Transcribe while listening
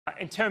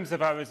In terms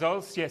of our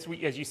results, yes,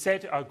 as you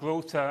said, our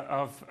growth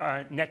of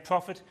net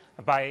profit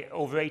by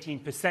over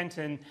 18%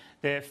 in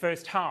the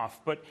first half.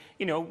 But,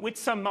 with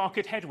some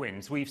market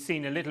headwinds, we've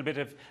seen a little bit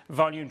of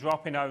volume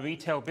drop in our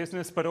retail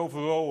business, but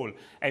overall,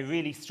 a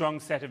really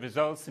strong set of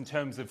results in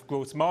terms of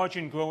gross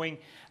margin growing,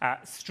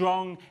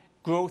 strong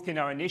growth in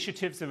our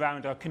initiatives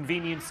around our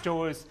convenience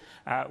stores,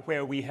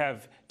 where we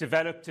have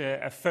developed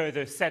a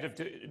further set of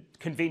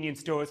convenience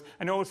stores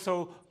and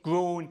also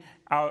grown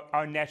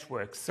our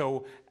network.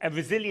 So a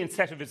resilient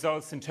set of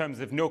results in terms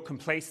of no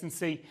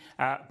complacency,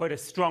 but a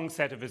strong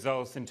set of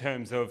results in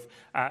terms of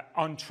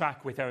on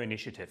track with our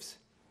initiatives.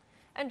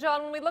 And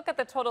John, when we look at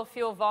the total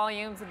fuel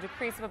volumes, a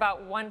decrease of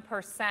about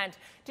 1%,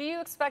 do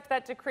you expect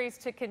that decrease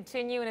to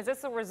continue? And is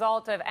this a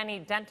result of any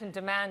dent in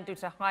demand due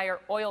to higher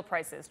oil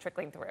prices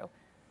trickling through?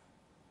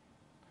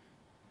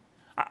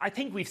 I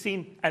think we've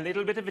seen a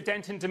little bit of a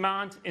dent in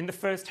demand in the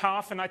first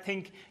half, and I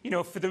think,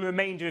 for the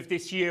remainder of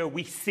this year,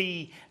 we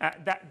see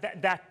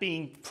that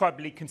being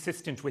probably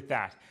consistent with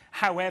that.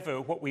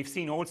 However, what we've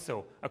seen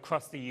also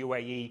across the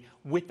UAE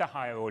with the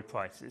higher oil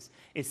prices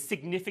is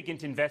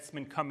significant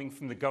investment coming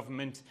from the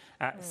government,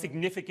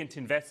 significant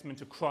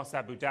investment across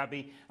Abu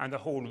Dhabi and the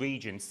whole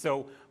region.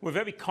 So we're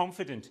very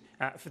confident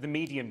for the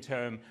medium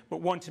term,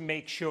 but want to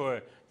make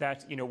sure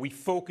that, we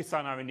focus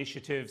on our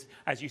initiatives.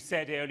 As you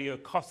said earlier,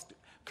 cost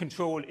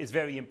control is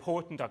very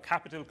important. Our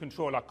capital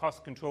control, our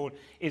cost control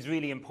is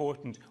really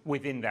important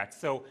within that.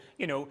 So,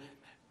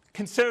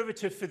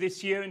 conservative for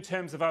this year in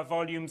terms of our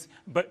volumes,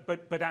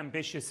 but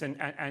ambitious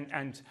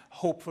and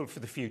hopeful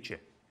for the future.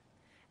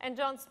 And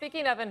John,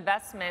 speaking of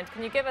investment,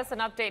 can you give us an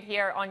update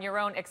here on your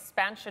own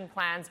expansion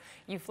plans?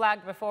 You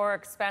flagged before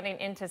expanding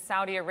into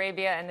Saudi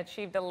Arabia and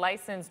achieved a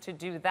license to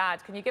do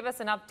that. Can you give us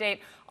an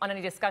update on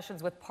any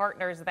discussions with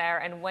partners there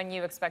and when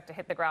you expect to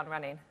hit the ground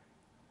running?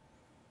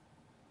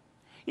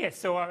 Yes,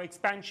 so our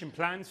expansion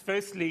plans,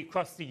 firstly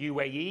across the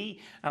UAE,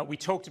 we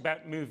talked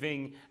about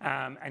moving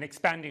and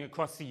expanding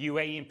across the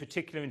UAE, in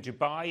particular in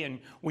Dubai, and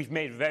we've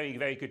made very,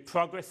 very good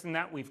progress in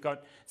that. We've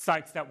got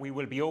sites that we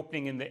will be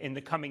opening in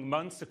the coming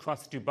months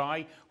across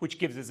Dubai, which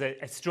gives us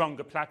a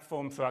stronger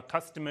platform for our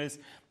customers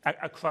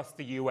across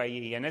the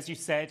UAE. And as you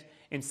said,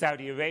 in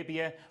Saudi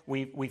Arabia,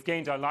 we've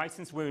gained our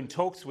license. We're in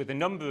talks with a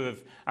number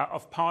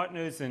of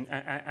partners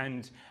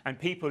and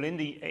people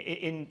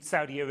in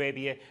Saudi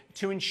Arabia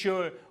to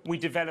ensure we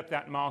develop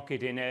that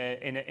market in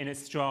a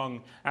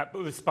strong but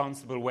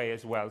responsible way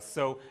as well.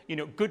 So,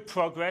 good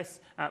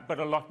progress, but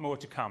a lot more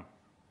to come.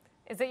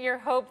 Is it your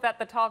hope that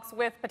the talks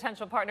with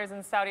potential partners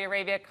in Saudi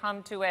Arabia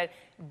come to a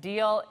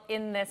deal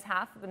in this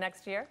half of the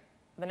next year?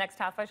 The next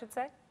half, I should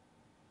say?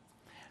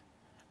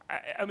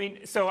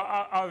 So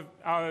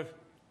our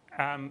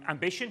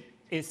ambition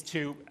is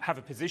to have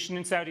a position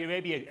in Saudi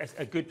Arabia,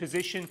 a good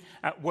position,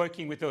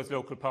 working with those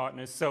local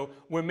partners. So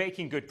we're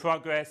making good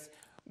progress.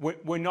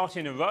 We're not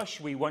in a rush.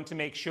 We want to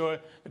make sure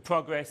the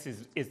progress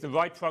is the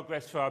right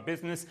progress for our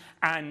business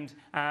and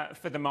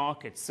for the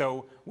market.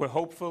 So we're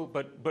hopeful,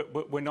 but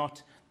we're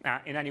not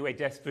in any way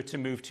desperate to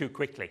move too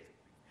quickly.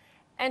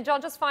 And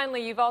John, just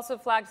finally, you've also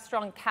flagged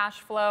strong cash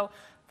flow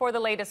for the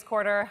latest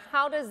quarter.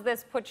 How does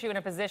this put you in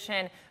a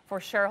position for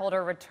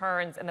shareholder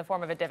returns in the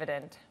form of a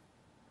dividend?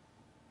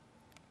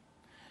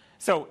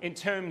 So in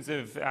terms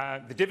of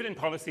the dividend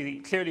policy,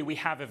 clearly we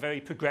have a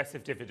very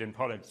progressive dividend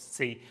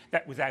policy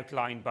that was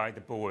outlined by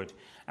the board.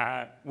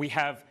 We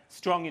have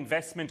strong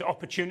investment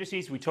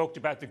opportunities. We talked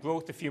about the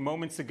growth a few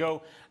moments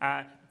ago.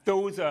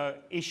 Those are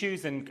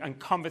issues and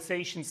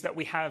conversations that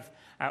we have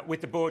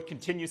with the board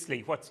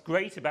continuously. What's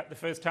great about the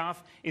first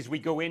half is we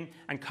go in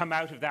and come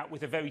out of that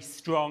with a very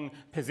strong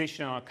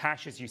position on our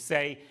cash, as you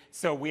say.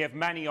 So we have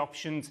many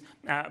options,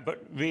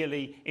 but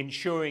really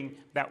ensuring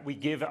that we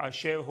give our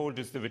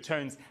shareholders the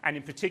returns, and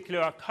in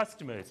particular our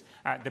customers,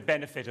 the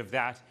benefit of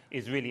that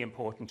is really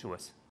important to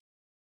us.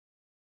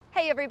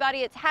 Hey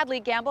everybody, it's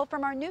Hadley Gamble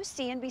from our new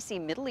CNBC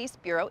Middle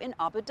East Bureau in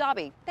Abu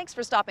Dhabi. Thanks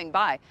for stopping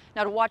by.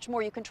 Now to watch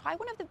more, you can try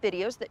one of the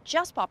videos that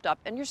just popped up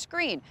on your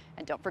screen.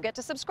 And don't forget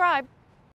to subscribe.